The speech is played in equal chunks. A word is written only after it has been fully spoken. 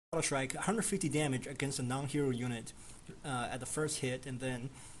Strike 150 damage against a non-hero unit at the first hit, and then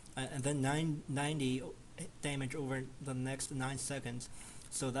 90 damage over the next 9 seconds.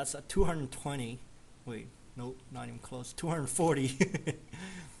 So that's a 220. Wait, nope, not even close. 240.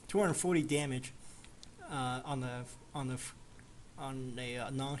 240 damage on a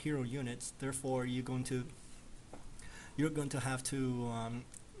non-hero units. Therefore, you're going to have to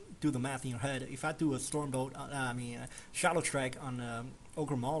do the math in your head. If I do a Stormbolt, Shadow Strike on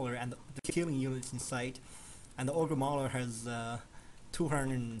Ogre Mauler and the killing units in sight, and the Ogre Mauler has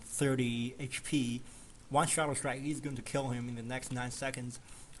 230 HP, one Shadow Strike is going to kill him in the next 9 seconds.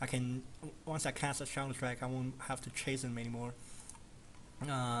 Once I cast a Shadow Strike, I won't have to chase him anymore.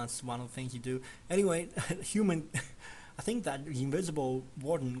 It's one of the things you do. Anyway, human. I think that the invisible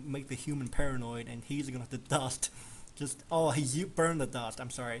warden make the human paranoid, and he's gonna have to dust. He burned the dust. I'm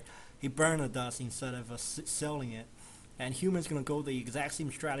sorry, he burned the dust instead of selling it. And human's gonna go the exact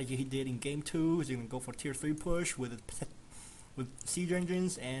same strategy he did in game 2. He's gonna go for tier 3 push with siege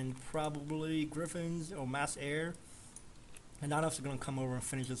engines and probably griffins or mass air. And none of us are gonna come over and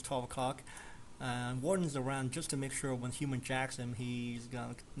finish this 12 o'clock. Warden's around just to make sure when human jacks him, he's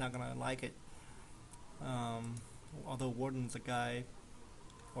not gonna like it. Although Warden's a guy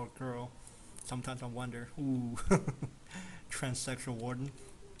or girl, sometimes I wonder. Ooh, transsexual Warden.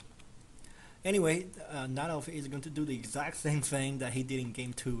 Anyway, Night Elf is going to do the exact same thing that he did in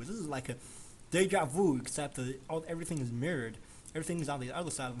game 2. This is like a deja vu, except that everything is mirrored. Everything is on the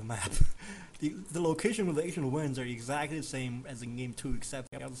other side of the map. the location of the ancient winds are exactly the same as in game 2, except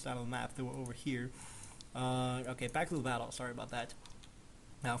the other side of the map. They were over here. Okay, back to the battle. Sorry about that.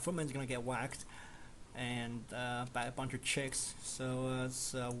 Now, Footman's gonna get whacked, and by a bunch of chicks. So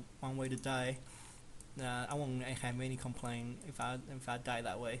it's one way to die. I won't have any complaint if I die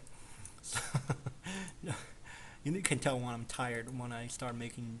that way. So you can tell when I'm tired when I start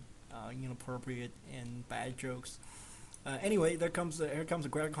making inappropriate and bad jokes. Anyway, here comes the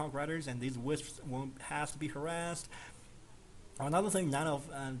Groundhog Riders, and these wisps won't have to be harassed. Another thing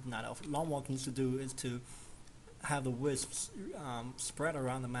LongWalk needs to do is to have the wisps spread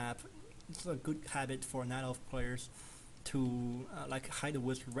around the map. It's a good habit for Night Elf players to like hide the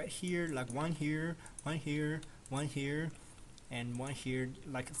wisp right here, like one here, one here, one here, and one here,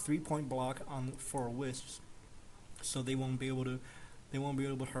 like a 3-point block for wisps, so they won't be able to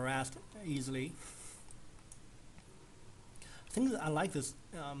harass easily. I think I like this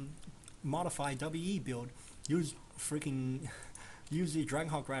modified WE build. Use the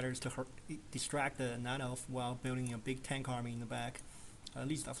Dragonhawk Riders to distract the Night Elf while building a big tank army in the back. At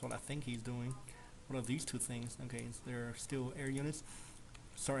least that's what I think he's doing. What are these two things? Okay, they're still air units.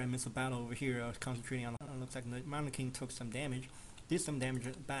 Sorry, I missed a battle over here. I was concentrating on. Looks like the Mountain King took some damage. Did some damage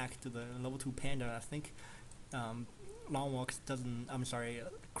back to the level 2 Panda. I think LongWalk doesn't. I'm sorry,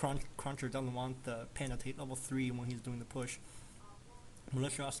 Cruncher doesn't want the Panda to hit level 3 when he's doing the push.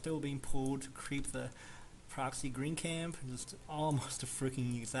 Militia are still being pulled to creep the proxy green camp. Just almost a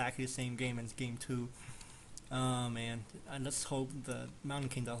freaking exactly the same game as game 2. Oh man, and let's hope the Mountain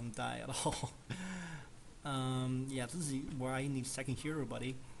King doesn't die at all. Yeah, this is where I need second hero,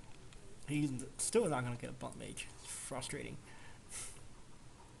 buddy. He's still not gonna get a bump mage. It's frustrating.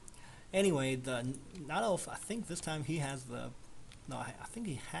 Anyway, the Night Elf, I think this time he has the. No, I think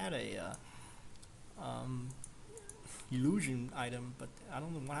he had a illusion item, but I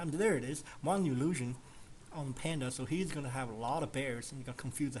don't know what happened. There it is, one illusion on Panda, so he's gonna have a lot of bears, and he's gonna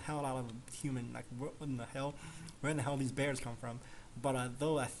confuse the hell out of the human. Like, where in the hell these bears come from? But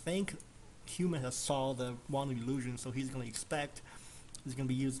though I think human has saw the one illusion, so he's gonna expect he's gonna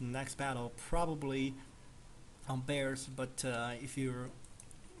be used in the next battle, probably on bears. But if you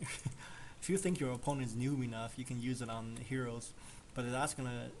think your opponent is noob enough, you can use it on heroes. But that's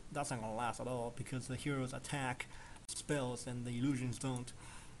not gonna last at all, because the heroes attack spells and the illusions don't.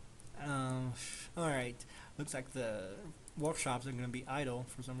 Alright, looks like the workshops are gonna be idle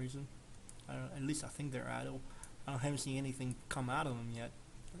for some reason. At least I think they're idle. I haven't seen anything come out of them yet.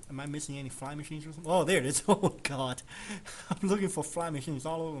 Am I missing any fly machines or something? Oh, there it is. Oh god, I'm looking for fly machines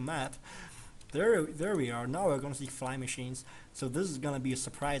all over the map. There we are. Now we're gonna see fly machines. So this is gonna be a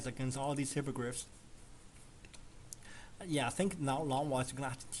surprise against all these hippogriffs. Yeah, I think now LongWalk is gonna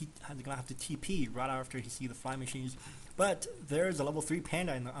have to TP right after he see the fly machines. But there's a level 3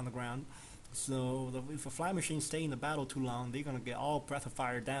 Panda on the ground. So if a fly machine stay in the battle too long, they're gonna get all Breath of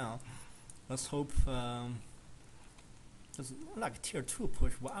Fire down. Let's hope. It's like a tier 2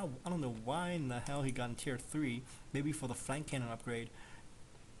 push. Well, I don't know why in the hell he got in tier 3. Maybe for the flank cannon upgrade.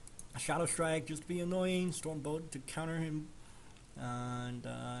 A Shadow Strike just to be annoying. Stormbolt to counter him, and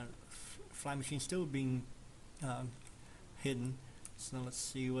fly machine still being hidden. So let's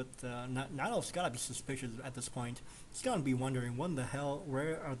see what Nadov's gotta be suspicious at this point. He's gonna be wondering, what the hell?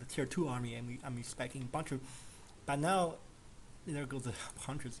 Where are the tier 2 army? I'm expecting a bunch of. By now, there goes the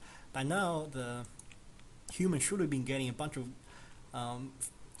hundreds. By now, the humans should have been getting a bunch of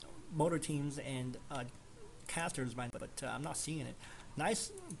motor teams and casters, but I'm not seeing it.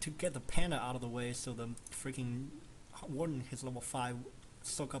 Nice to get the panda out of the way, so the freaking warden his level 5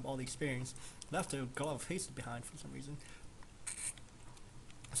 soak up all the experience. Left a glove of haste behind for some reason.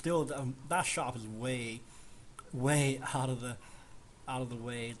 Still, that shop is way out of the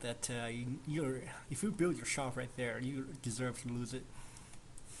way. That if you build your shop right there, you deserve to lose it.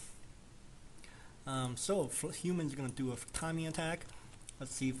 So humans are gonna do a timing attack.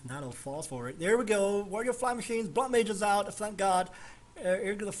 Let's see if Nato falls for it. There we go. Where are your fly machines? Blunt Mage is out. Thank God.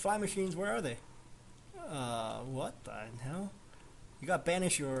 Here go the fly machines. Where are they? What the hell? You got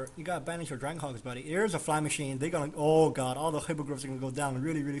banish your Dragonhogs, buddy. Here's a fly machine. They're gonna. Oh God! All the hippogriffs are gonna go down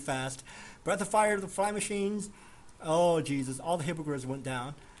really fast. Breath of Fire to the fly machines. Oh Jesus! All the hippogriffs went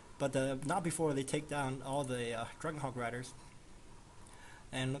down, but not before they take down all the Dragonhog riders.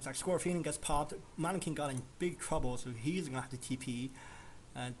 And looks like Scorpion gets popped. Mountain King got in big trouble, so he's gonna have to TP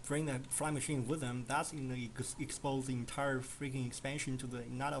and bring the fly machine with him. That's gonna expose the entire freaking expansion to the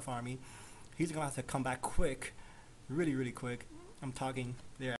Nadov army. He's gonna have to come back quick, really quick. I'm talking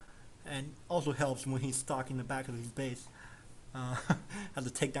there, and also helps when he's stuck in the back of his base. Has to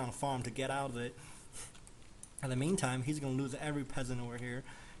take down a farm to get out of it. In the meantime, he's gonna lose every peasant over here.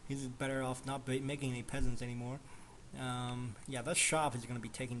 He's better off not making any peasants anymore. Yeah, that shop is gonna be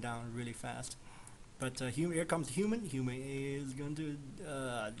taken down really fast. But here comes the human. Human is going to,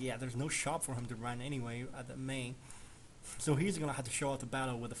 yeah, there's no shop for him to run anyway at the main. So he's gonna have to show up the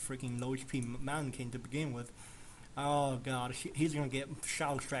battle with a freaking low HP Mountain King to begin with. Oh God, he's gonna get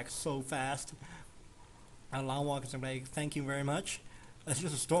Shadow Strike so fast. And LongWalk is like, thank you very much. That's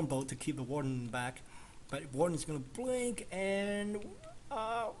just a Stormbolt to keep the Warden back. But Warden's gonna blink and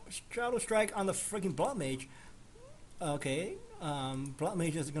Shadow Strike on the freaking Blood Mage. Okay, Blood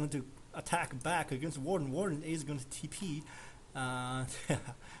Mage is gonna do attack back against Warden. Warden is going to TP.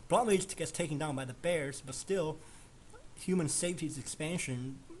 Blood Mage gets taken down by the bears, but still, human saved his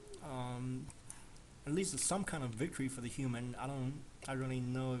expansion. At least it's some kind of victory for the human. I don't really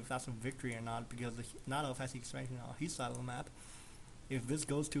know if that's a victory or not, because the Nadov has the expansion on his side of the map. If this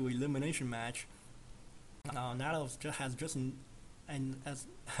goes to elimination match, Nadov has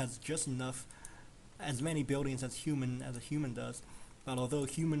just enough, as many buildings as a human does. But although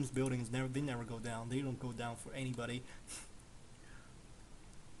humans' buildings never go down, they don't go down for anybody,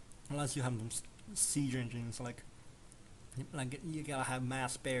 unless you have them siege engines like you gotta have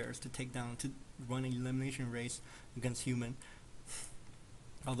mass bears to take down to run an elimination race against human.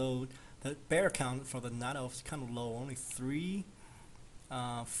 Although the bear count for the Nadov is kind of low, only 3,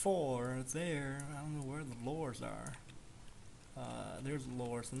 4 there. I don't know where the lures are. There's the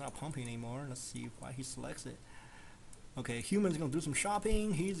lures. They're not pumping anymore. Let's see why he selects it. Okay, human's gonna do some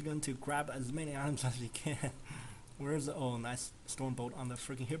shopping. He's going to grab as many items as he can. Where's the nice Stormbolt on the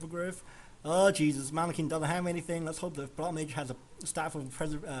freaking Hippogriff? Oh Jesus, Mountain King doesn't have anything. Let's hope the Blood Mage has a Staff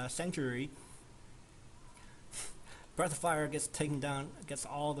of Sanctuary. Breath of Fire gets taken down, gets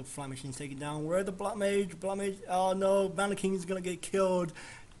all the fly machines taken down. Where's the Blood Mage? Blood Mage, oh no, Mountain King is gonna get killed.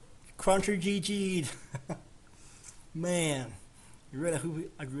 Cruncher GG'd. Man.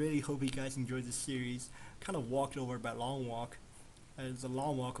 I really hope you guys enjoyed this series. Kind of walked over by LongWalk. It's a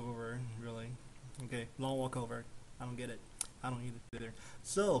long walk over, really. Okay, long walk over. I don't get it. I don't either.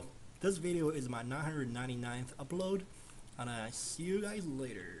 So, this video is my 999th upload, and I see you guys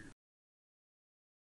later.